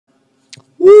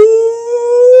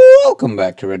Welcome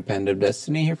back to Red Panda of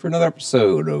Destiny, here for another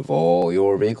episode of All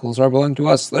Your Vehicles Are Belong to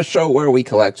Us, the show where we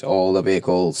collect all the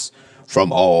vehicles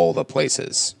from all the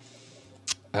places.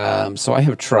 So I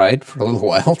have tried for a little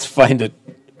while to find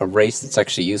a race that's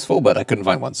actually useful, but I couldn't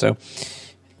find one, so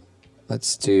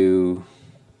let's do...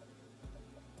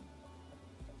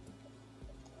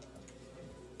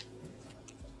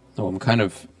 Oh, I'm kind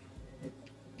of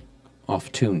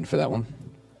off-tuned for that one.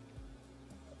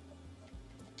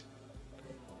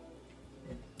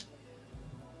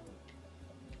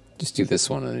 Just do this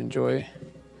one and enjoy. Have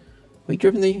we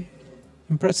driven the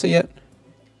Impreza yet?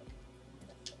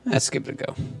 Let's give it a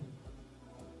go.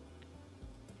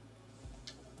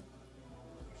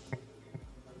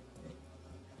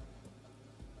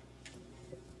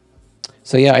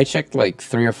 So yeah, I checked like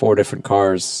 3 or 4 different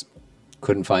cars.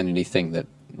 Couldn't find anything that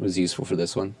was useful for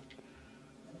this one.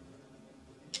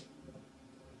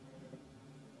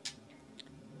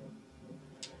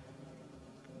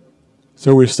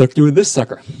 So we're stuck doing this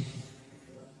sucker.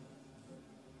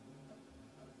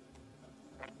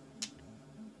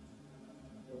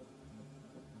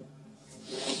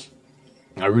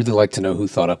 I really like to know who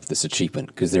thought up this achievement,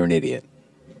 because they're an idiot.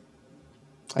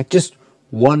 Like, just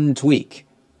one tweak.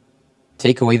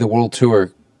 Take away the World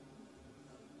Tour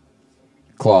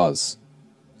clause.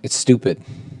 It's stupid.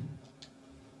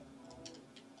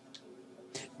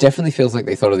 Definitely feels like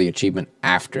they thought of the achievement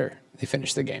after they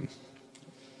finished the game.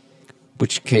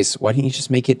 Which case, why didn't you just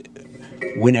make it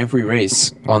win every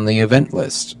race on the event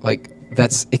list? Like,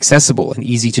 that's accessible and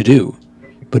easy to do.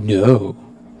 But no.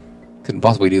 Couldn't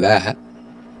possibly do that.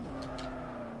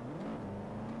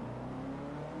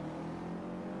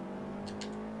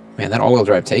 Man, that all-wheel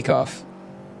drive takeoff.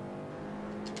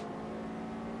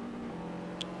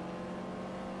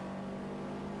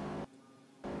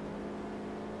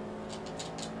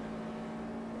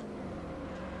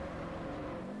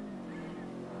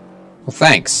 Well,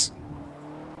 thanks.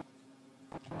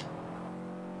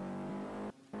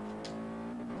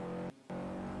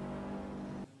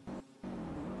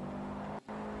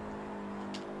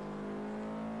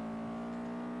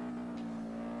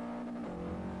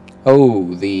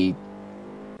 Oh, the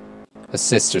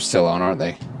assists are still on, aren't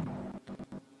they?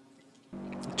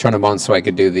 Turn them on so I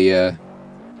could do the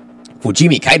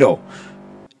Fujimi Kaido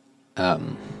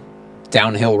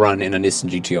downhill run in a Nissan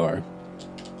GTR.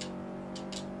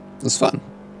 It was fun.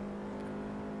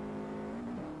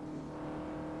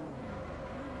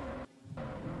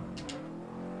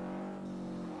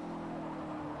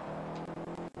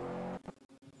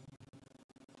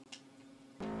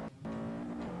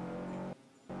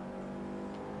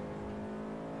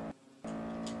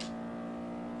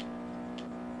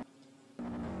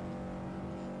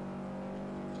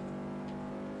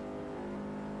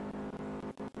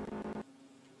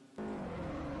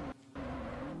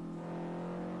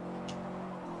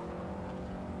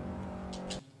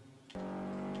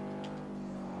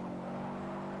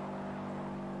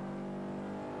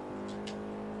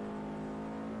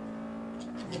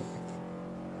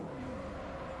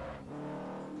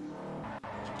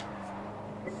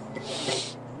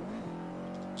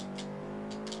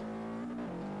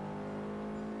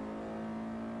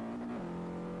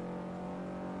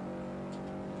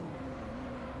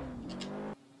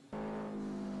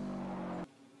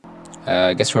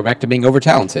 I guess we're back to being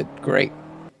over-talented. Great.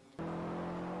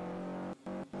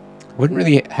 Wouldn't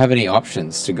really have any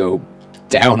options to go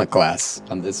down a class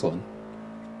on this one.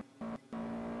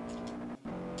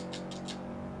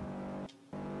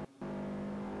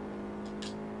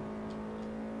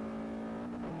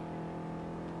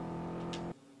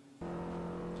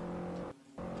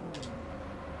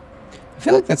 I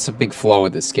feel like that's a big flaw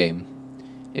with this game.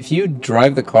 If you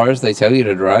drive the cars they tell you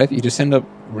to drive, you just end up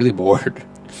really bored.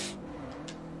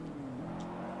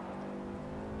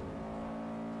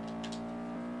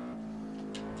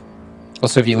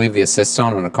 Also, if you leave the assists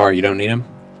on a car, you don't need them.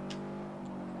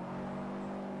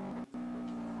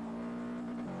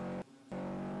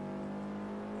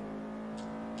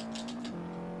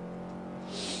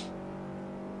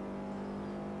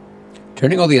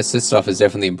 Turning all the assists off has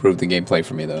definitely improved the gameplay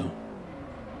for me, though.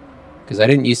 Because I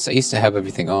used to have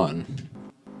everything on.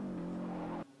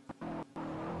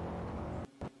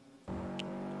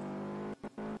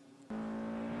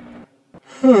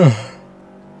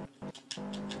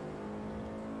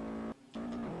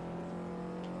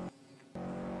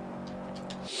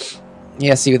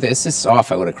 Yeah, see, with the assists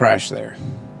off, I would have crashed there.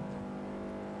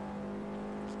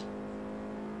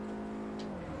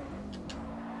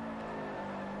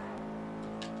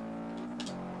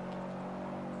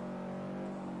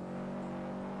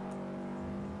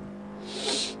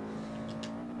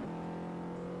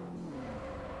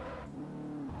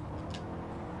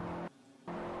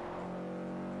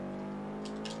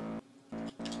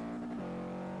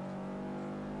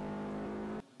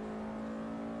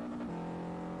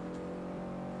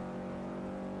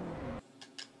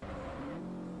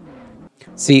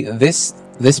 See, this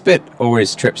bit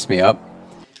always trips me up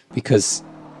because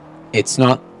it's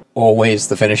not always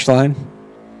the finish line.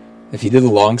 If you do the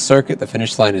long circuit, the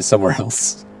finish line is somewhere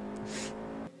else.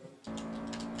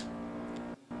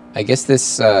 I guess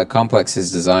this complex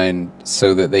is designed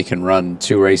so that they can run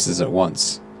 2 races at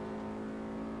once.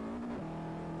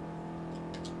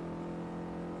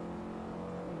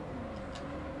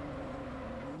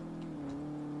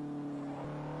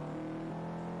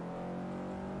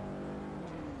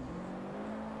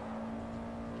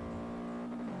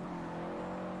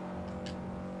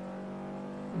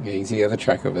 Yeah, you can see the other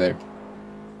track over there.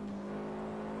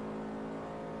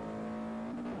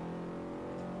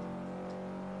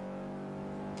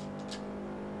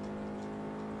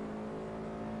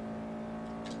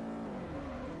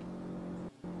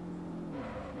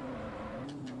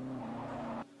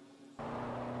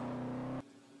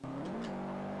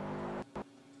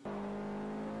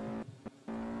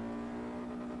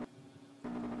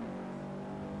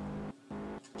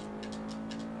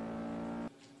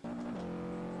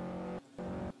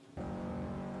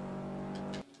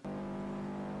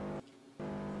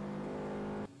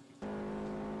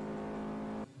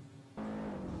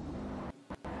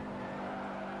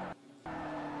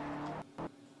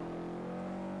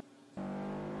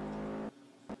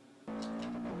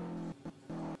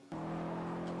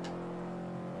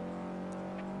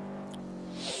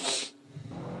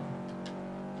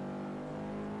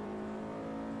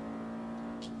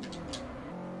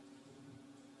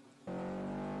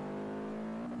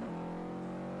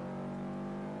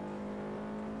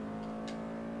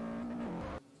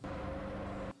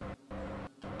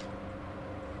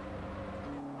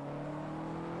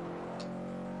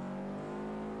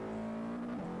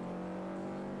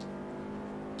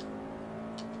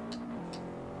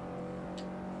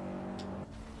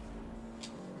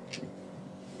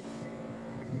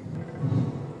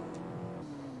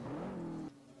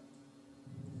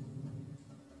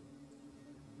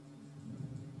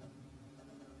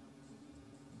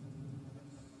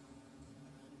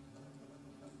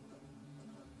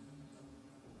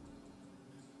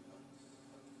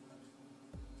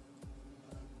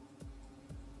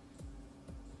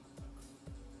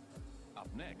 Up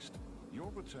next,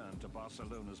 your return to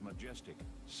Barcelona's majestic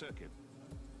circuit.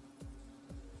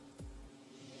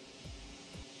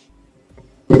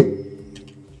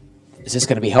 Is this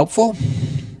going to be helpful?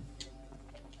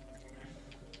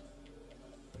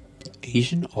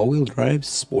 Asian all-wheel drive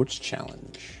sports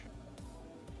challenge.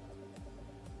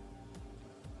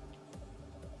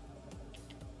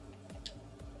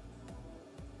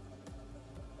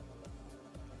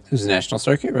 It was a national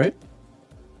circuit, right?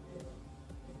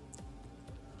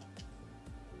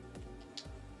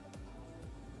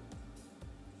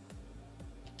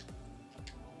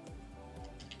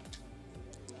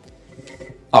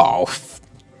 Oh.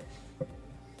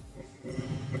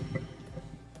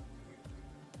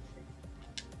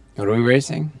 What are we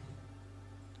racing?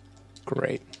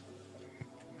 Great.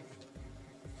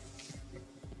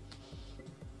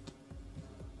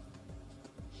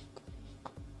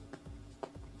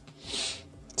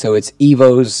 So it's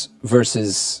Evos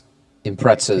versus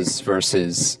Imprezas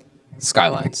versus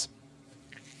Skylines.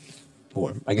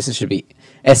 Or I guess it should be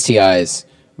STIs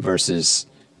versus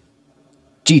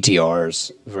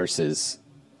GTRs versus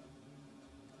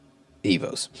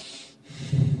Evos.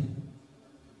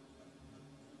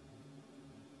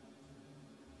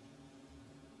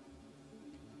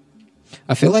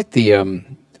 I feel like the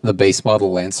base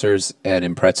model Lancers and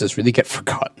Imprezas really get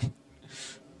forgotten.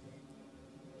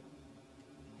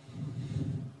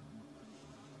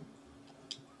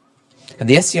 And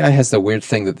the STI has the weird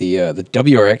thing that the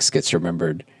WRX gets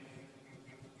remembered,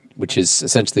 which is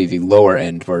essentially the lower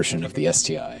end version of the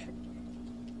STI.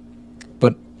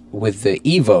 But with the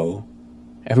Evo,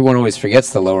 everyone always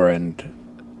forgets the lower end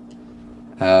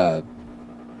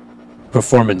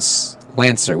performance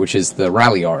Lancer, which is the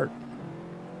Rally Art.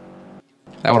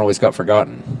 That one always got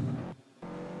forgotten.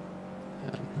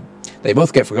 They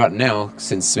both get forgotten now,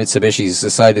 since Mitsubishi's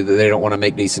decided that they don't want to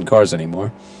make decent cars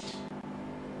anymore.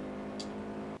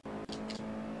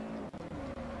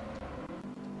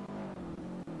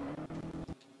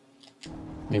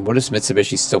 I mean, what does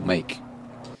Mitsubishi still make?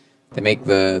 They make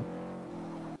the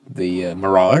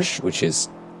Mirage, which is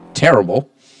terrible,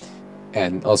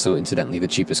 and also, incidentally, the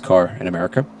cheapest car in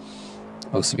America,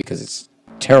 mostly because it's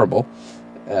terrible.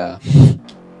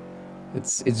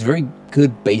 It's very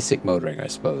good basic motoring, I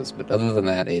suppose, but other than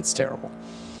that, it's terrible.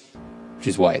 Which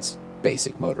is why it's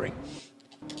basic motoring.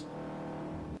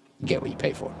 You get what you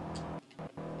pay for.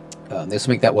 They also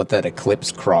make that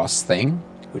Eclipse Cross thing,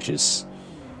 which is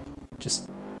just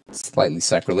Slightly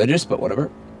sacrilegious, but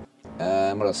whatever.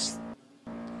 What else?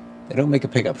 They don't make a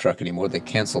pickup truck anymore. They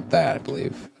canceled that, I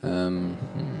believe.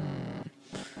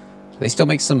 They still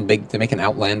make some big... They make an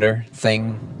Outlander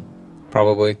thing,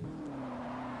 probably.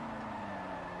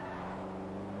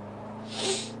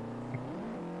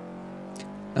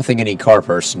 I think any car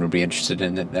person would be interested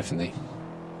in it, definitely.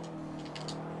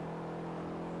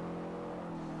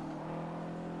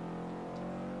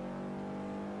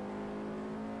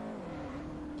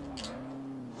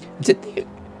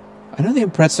 I know the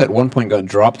Impreza at one point got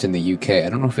dropped in the UK. I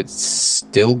don't know if it's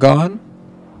still gone,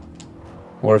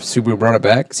 or if Subaru brought it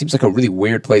back. It seems like a really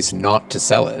weird place not to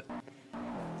sell it.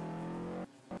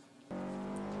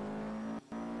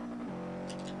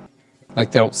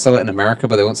 Like, they'll sell it in America,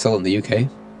 but they won't sell it in the UK. Bit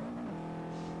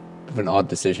of an odd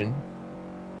decision.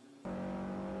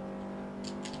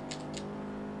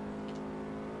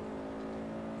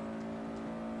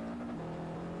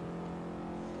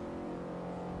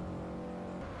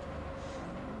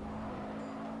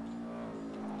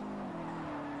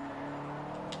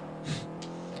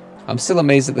 I'm still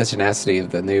amazed at the tenacity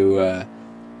of the new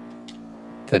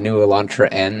Elantra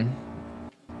N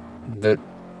that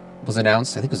was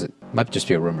announced. I think it might just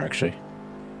be a rumor, actually.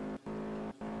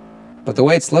 But the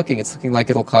way it's looking like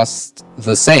it'll cost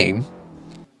the same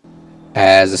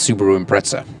as a Subaru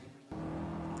Impreza,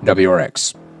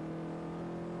 WRX,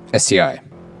 STI,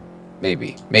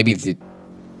 maybe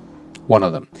one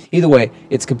of them. Either way,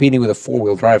 it's competing with a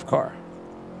four-wheel drive car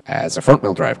as a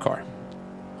front-wheel drive car.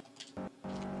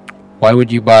 Why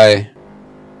would you buy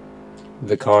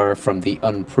the car from the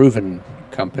unproven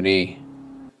company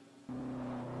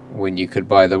when you could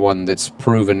buy the one that's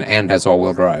proven and has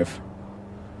all-wheel drive?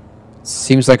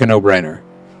 Seems like a no-brainer.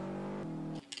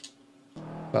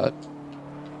 But,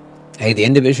 hey, the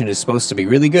N Division is supposed to be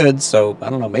really good, so,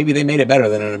 I don't know, maybe they made it better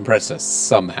than an Impreza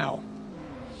somehow.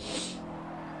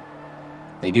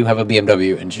 They do have a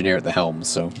BMW engineer at the helm,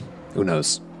 so who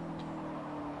knows.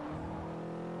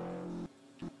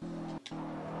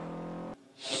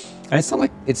 And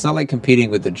it's not like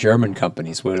competing with the German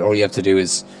companies where all you have to do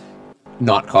is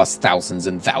not cost thousands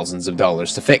and thousands of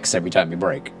dollars to fix every time you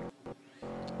break.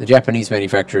 The Japanese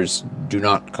manufacturers do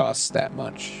not cost that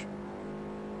much.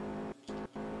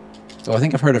 So I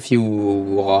think I've heard a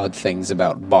few odd things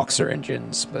about Boxer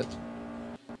engines, but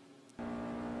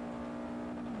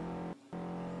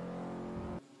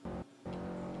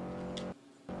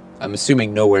I'm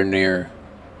assuming nowhere near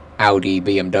Audi,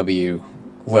 BMW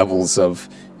levels of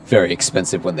very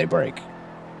expensive when they break.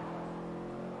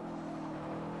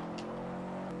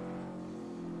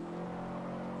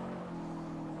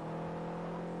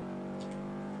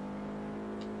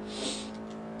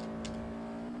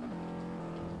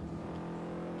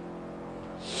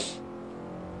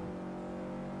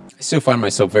 I still find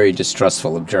myself very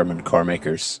distrustful of German car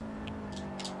makers.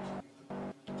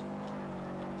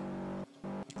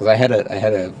 Because I had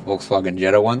a Volkswagen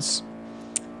Jetta once,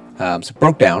 so it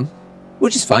broke down.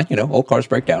 Which is fine, you know, old cars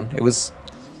break down. It was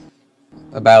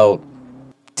about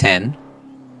 10,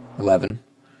 11.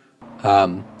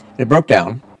 It broke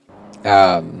down.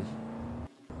 I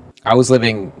was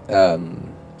living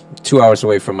 2 hours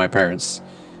away from my parents,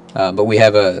 but we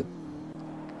have a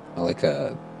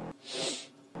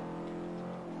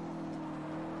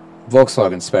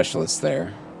Volkswagen specialist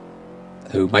there,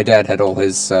 who my dad had all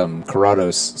his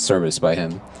Corrados serviced by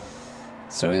him.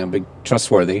 So, you know, big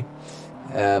trustworthy.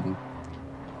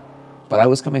 But I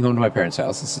was coming home to my parents'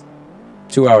 house. It's a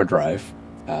 2-hour drive.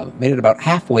 Made it about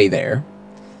halfway there.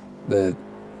 The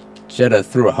Jetta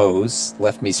threw a hose,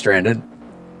 left me stranded,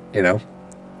 you know,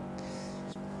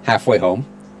 halfway home.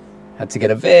 Had to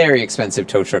get a very expensive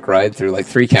tow truck ride through like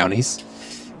 3 counties.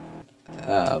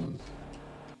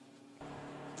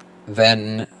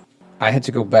 Then I had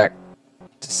to go back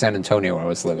to San Antonio where I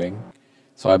was living.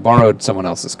 So I borrowed someone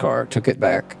else's car, took it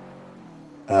back.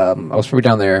 I was probably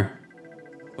down there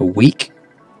a week.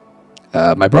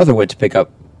 My brother went to pick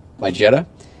up my Jetta,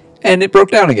 and it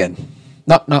broke down again.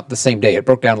 Not the same day. It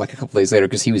broke down like a couple days later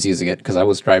because he was using it because I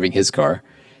was driving his car.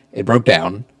 It broke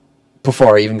down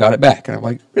before I even got it back, and I'm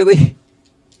like, really?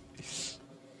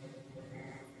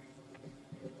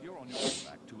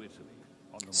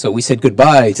 So we said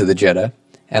goodbye to the Jetta,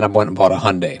 and I went and bought a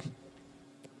Hyundai,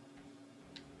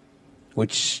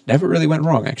 which never really went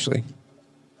wrong, actually.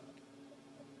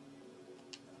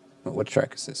 What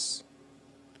track is this?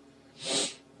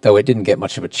 Though it didn't get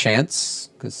much of a chance,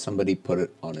 because somebody put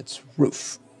it on its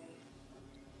roof.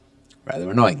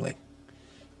 Rather annoyingly.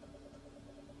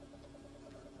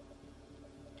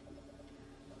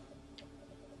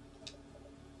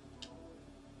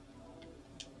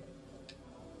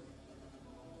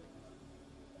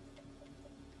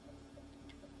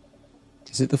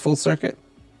 Is it the full circuit?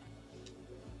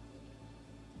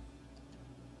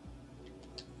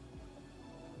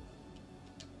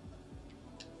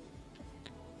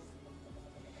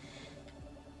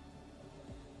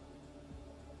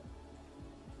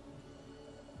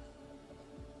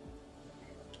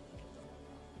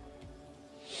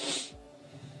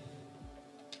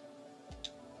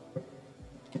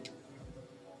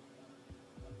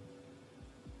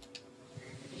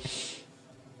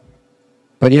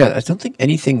 But yeah, I don't think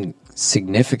anything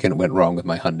significant went wrong with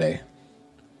my Hyundai.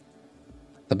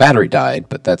 The battery died,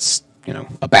 but that's, you know,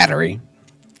 a battery.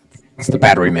 It's the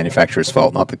battery manufacturer's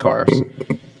fault, not the car's.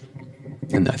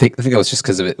 And I think it was just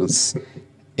because of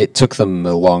it took them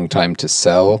a long time to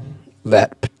sell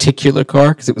that particular car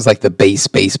because it was like the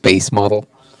base model,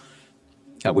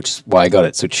 which is why I got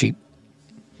it so cheap.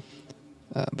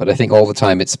 But I think all the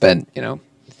time it spent, you know,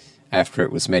 after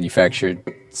it was manufactured,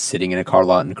 sitting in a car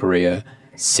lot in Korea,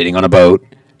 sitting on a boat,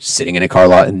 sitting in a car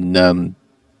lot in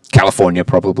California,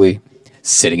 probably,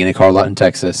 sitting in a car lot in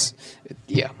Texas.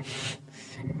 Yeah.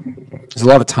 There's a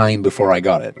lot of time before I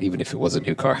got it, even if it was a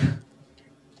new car.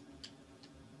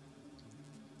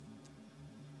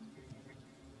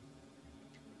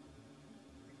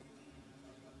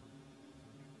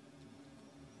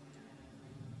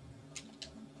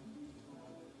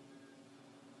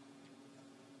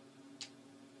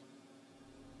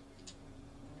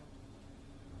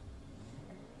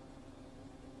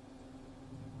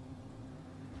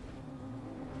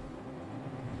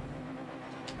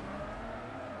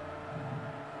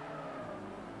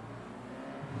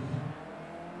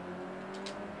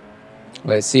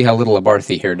 Let's see how little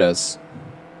Abarthi here does.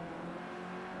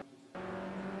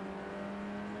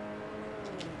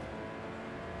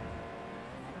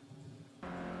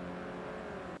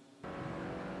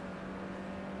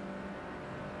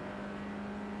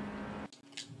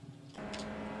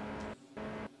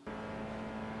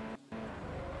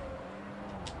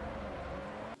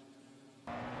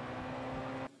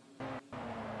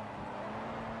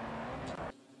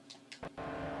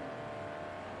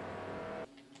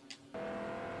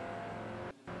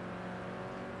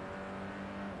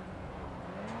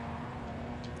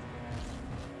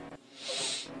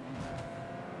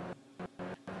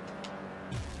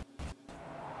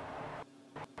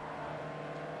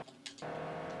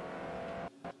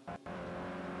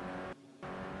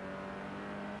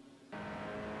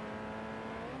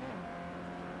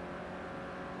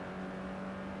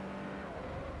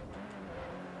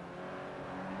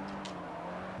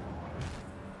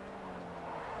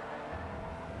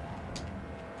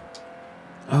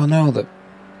 Oh no,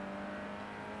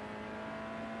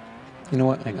 you know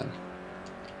what? Hang on.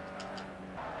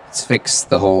 Let's fix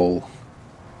the whole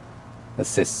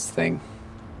assists thing.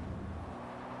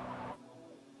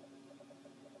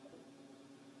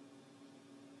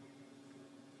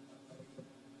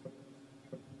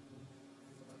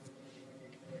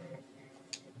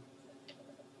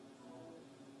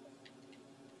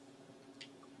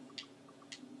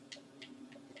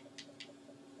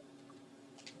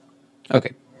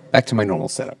 Okay, back to my normal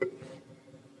setup.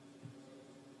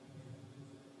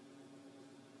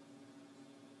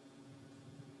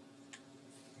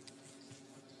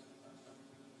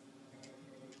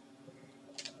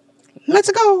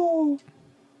 Let's go!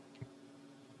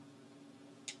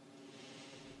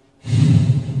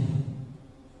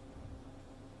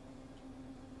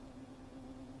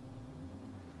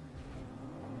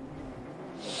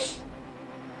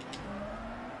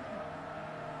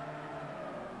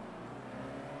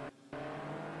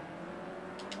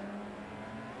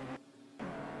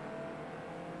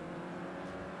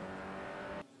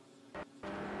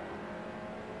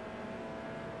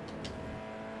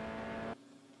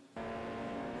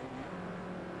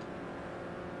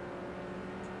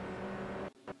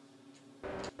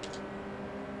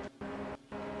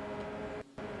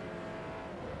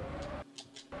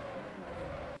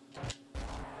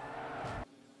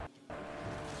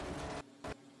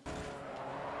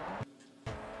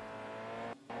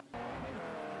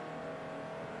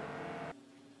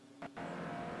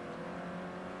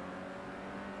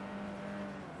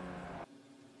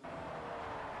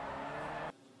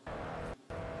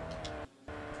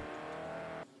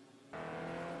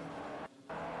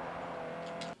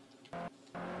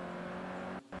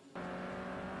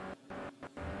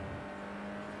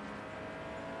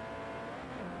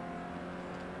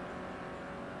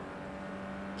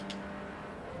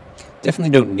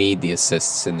 Definitely don't need the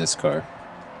assists in this car.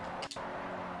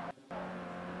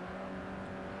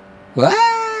 Wah!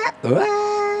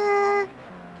 Wah!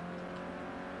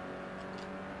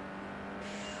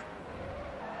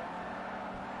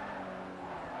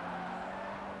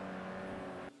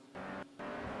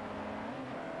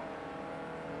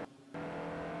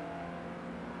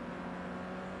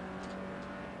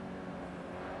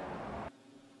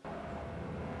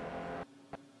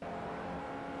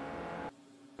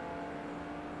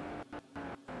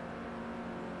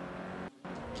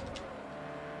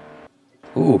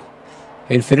 Ooh.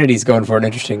 Infinity's going for an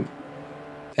interesting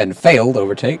and failed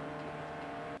overtake.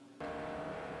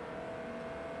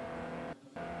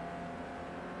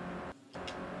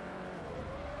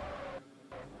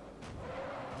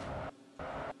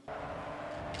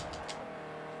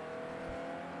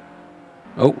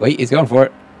 Oh, wait, he's going for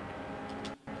it.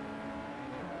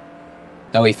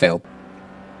 Oh, he failed.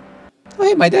 Oh,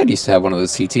 hey, my dad used to have one of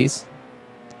those CTs.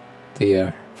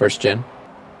 The first gen.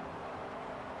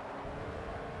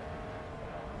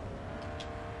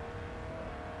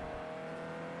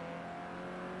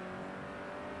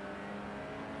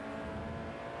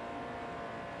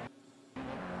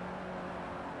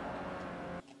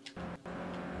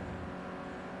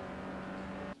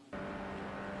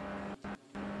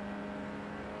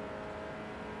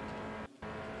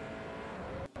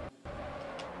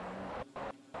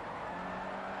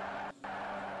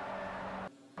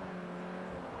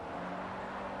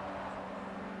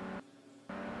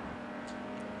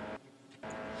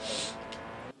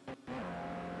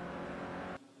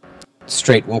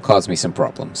 Straight will cause me some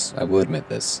problems. I will admit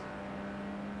this.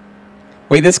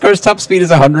 Wait, this car's top speed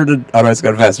is 100 and... Oh, no, it's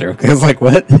going faster. I was like,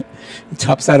 what?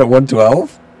 Tops out at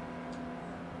 112?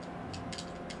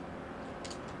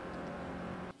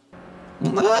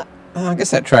 I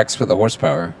guess that tracks for the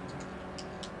horsepower.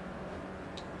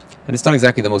 And it's not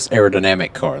exactly the most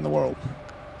aerodynamic car in the world.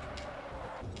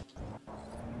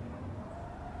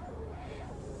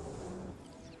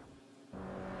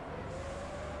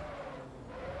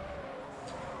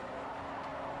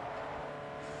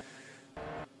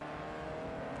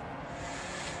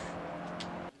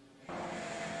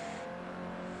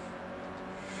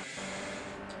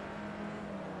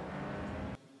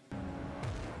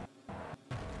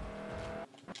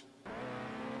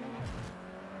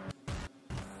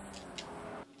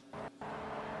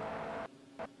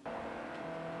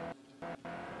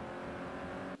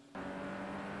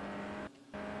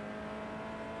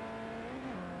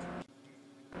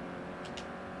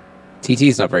 TT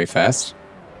is not very fast.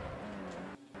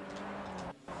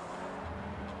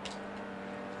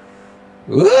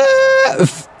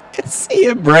 See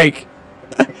him break.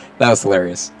 That was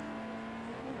hilarious.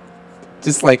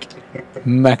 Just like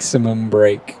maximum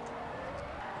break.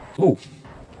 Ooh,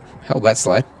 held that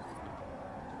slide.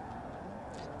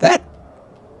 That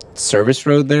service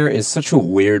road there is such a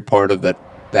weird part of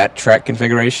that track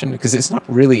configuration because it's not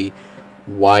really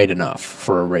wide enough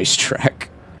for a racetrack.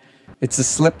 It's a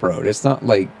slip road. It's not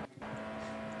like...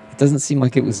 It doesn't seem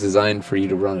like it was designed for you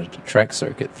to run a track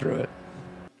circuit through it.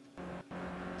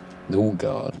 Oh,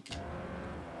 God.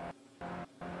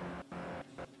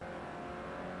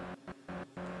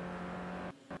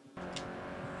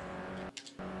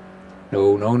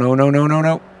 No, no, no, no, no, no,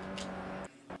 no.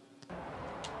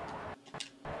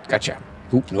 Gotcha.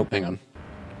 Oop, nope, hang on.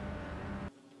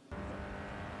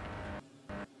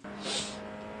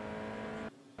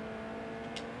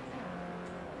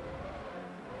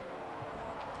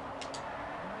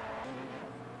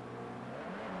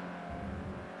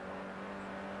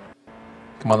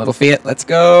 Come on, little Fiat, let's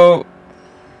go!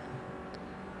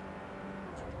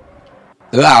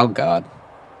 Oh, God.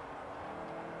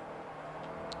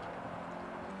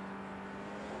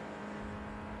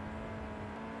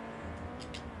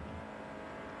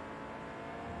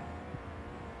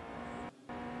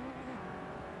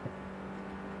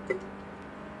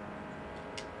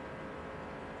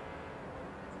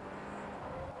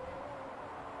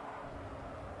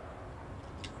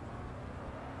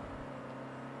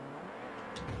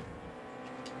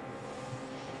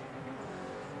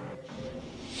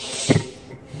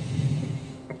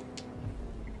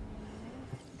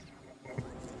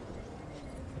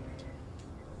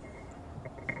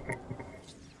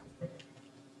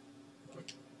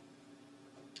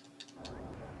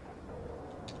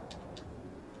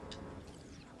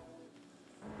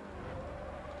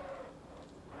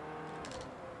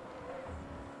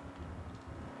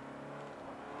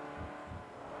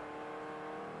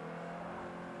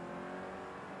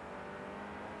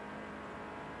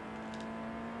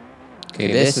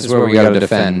 Okay, this is where we gotta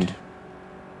defend.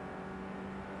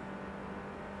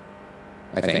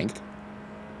 I think.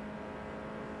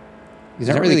 He's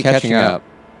not really catching up.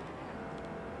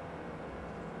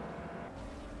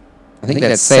 I think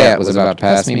that Seat was about to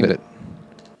pass me, but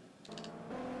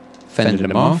fended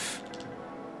him off.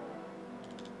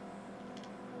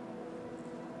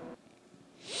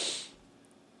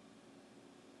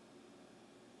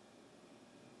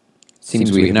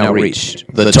 Seems we've now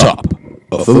reached the top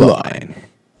of the line.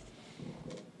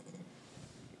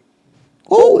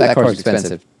 Oh, that car's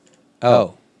expensive.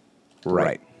 Oh,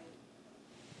 right.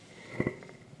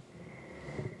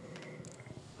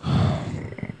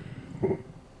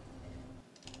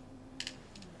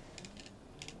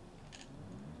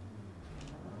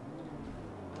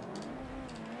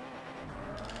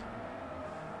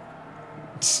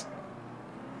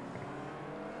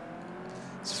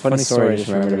 funny story I just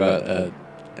remembered about a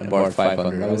bar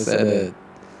 500. I was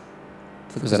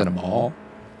at a mall,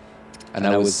 and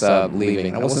I was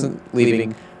leaving. I wasn't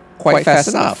leaving quite fast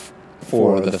enough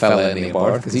for the fella in the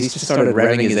bar because he just started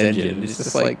revving his engine. It's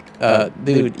just like,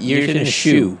 dude, you're in a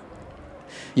shoe.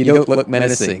 You don't look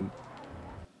menacing.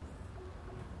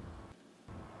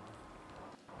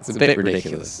 It's a bit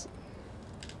ridiculous.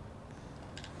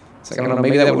 It's like, I don't know,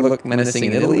 maybe that would look menacing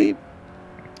in Italy,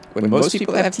 when most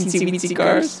people have teensy-weensy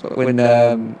cars, but when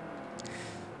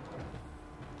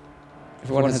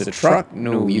everyone has a truck,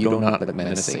 no, you do not look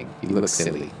menacing. You look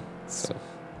silly. So,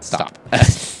 stop. I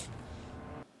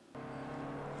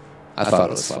thought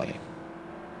it was funny.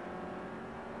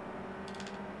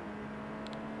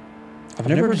 I've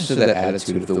never understood that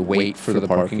attitude of the wait for the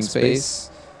parking space.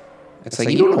 It's like,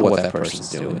 you don't know what that person's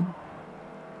doing.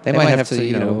 They might have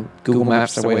to, Google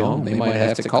Maps their way home. They might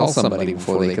have to call somebody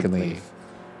before they can leave.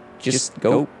 Just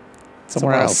go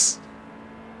somewhere else.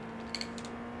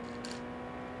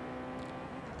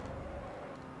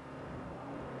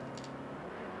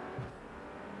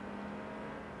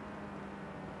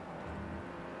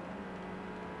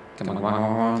 Come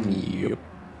on, yep.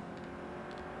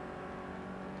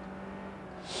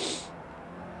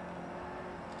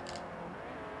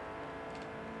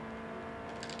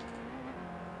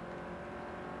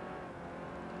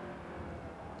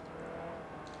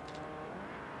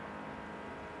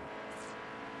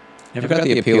 Never got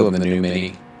the appeal of the new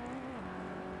Mini.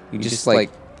 You just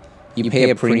you pay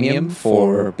a premium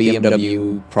for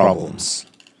BMW problems.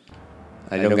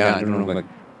 I don't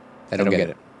get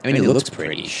it. I mean, it looks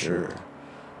pretty, sure.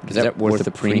 But is that worth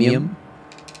the premium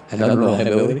and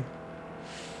unreliability?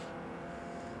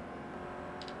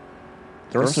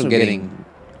 They're also getting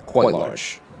quite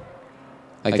large.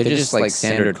 They're just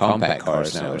standard compact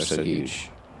cars now. They're so huge.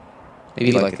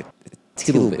 Maybe a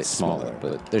little bit smaller,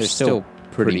 but they're still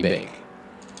pretty big.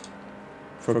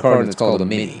 For a car that's called a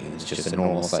Mini, it's just a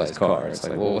normal sized car. It's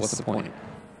like, well, what's the point?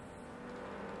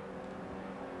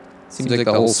 Seems like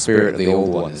the whole spirit of the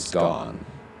old one is gone.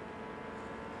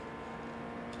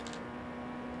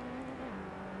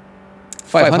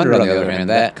 500, on the other hand,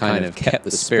 that kind of kept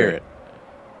the spirit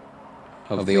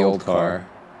of the old car,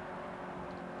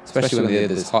 especially when they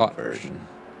did this hot version.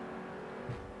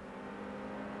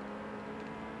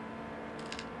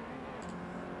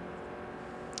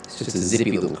 It's just a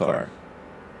zippy little car.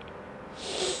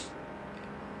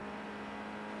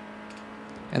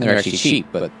 And they're actually cheap,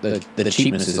 but the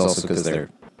cheapness is also because they're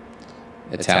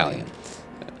Italian.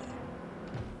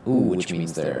 Ooh, which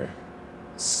means they're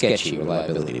sketchy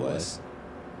reliability-wise.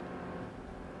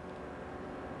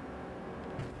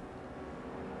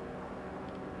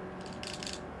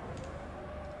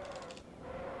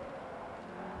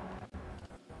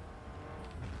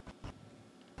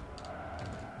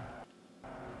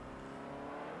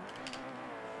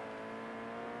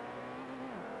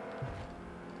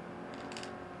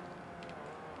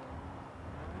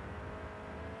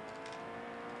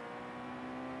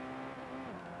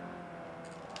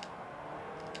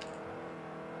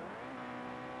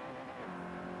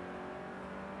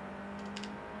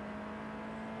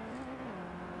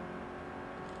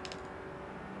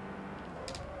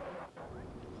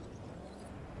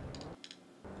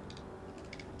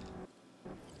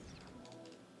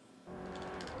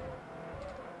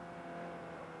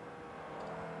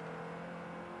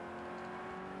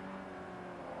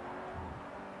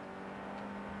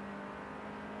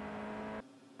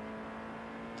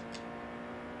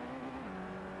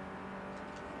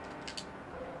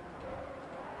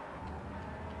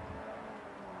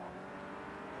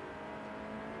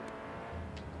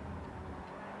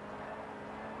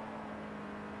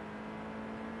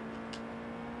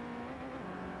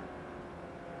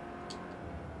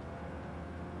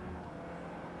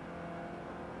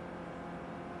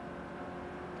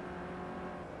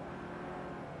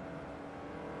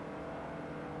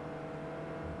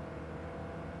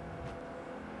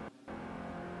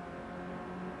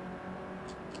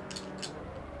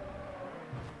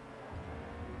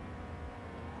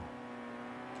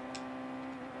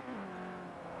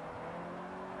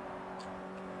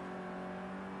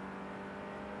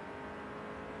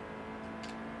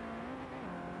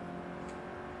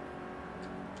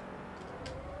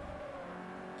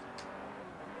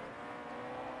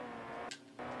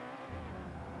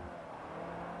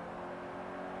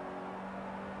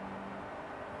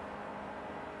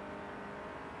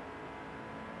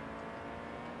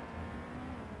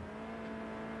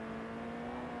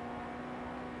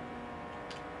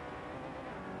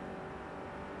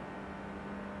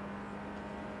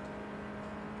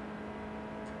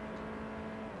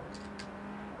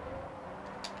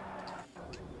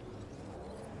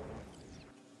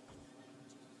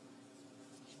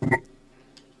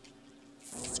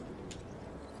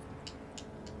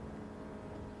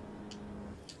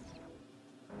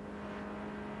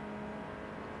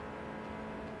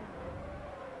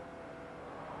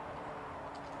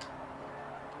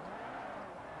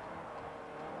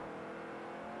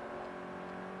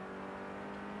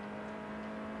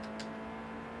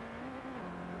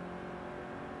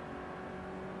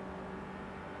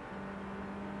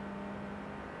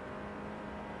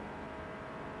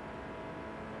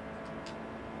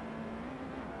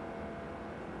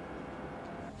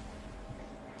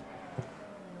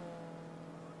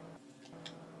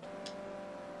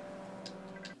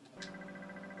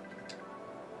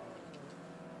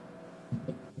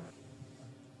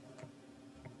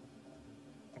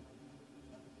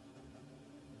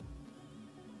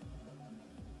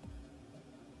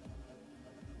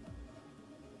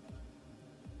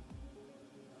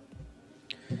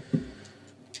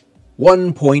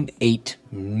 $1.8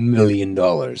 million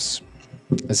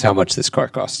is how much this car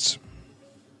costs.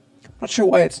 Not sure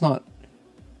why it's not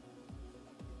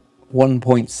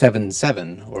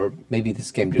 1.77, or maybe this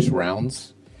game just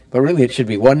rounds. But really, it should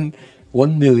be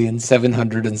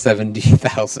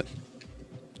 1,770,000.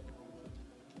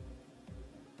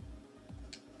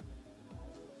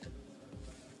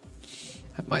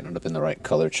 That might not have been the right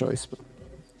color choice, but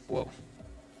whoa.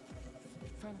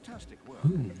 Fantastic work.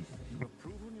 You have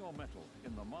proven your mettle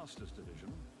in the Masters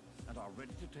division and are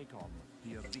ready to take on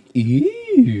the Elite.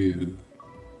 Ew.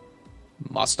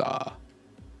 Master.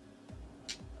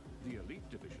 The Elite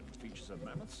division features a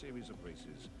mammoth series of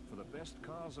races for the best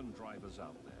cars and drivers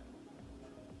out there.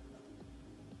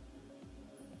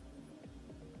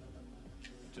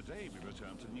 Today we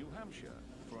return to New Hampshire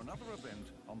for another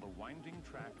event on the winding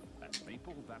track at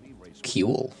Maple Valley Raceway.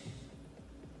 Cool.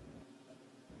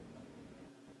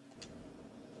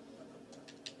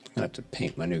 I have to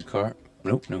paint my new car.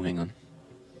 Nope, no, hang on.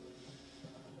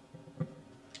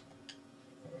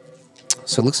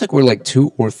 So it looks like we're like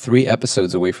 2 or 3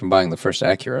 episodes away from buying the first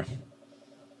Acura.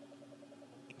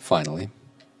 Finally.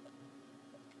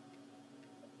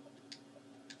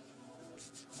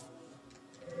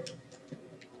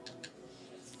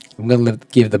 I'm going to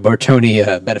give the Bartoni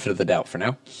benefit of the doubt for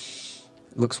now.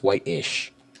 It looks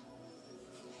white-ish.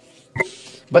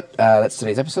 But that's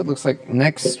today's episode. Looks like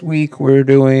next week we're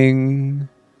doing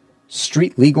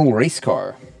street legal race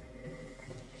car.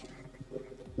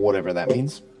 Whatever that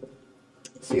means.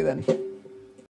 See you then.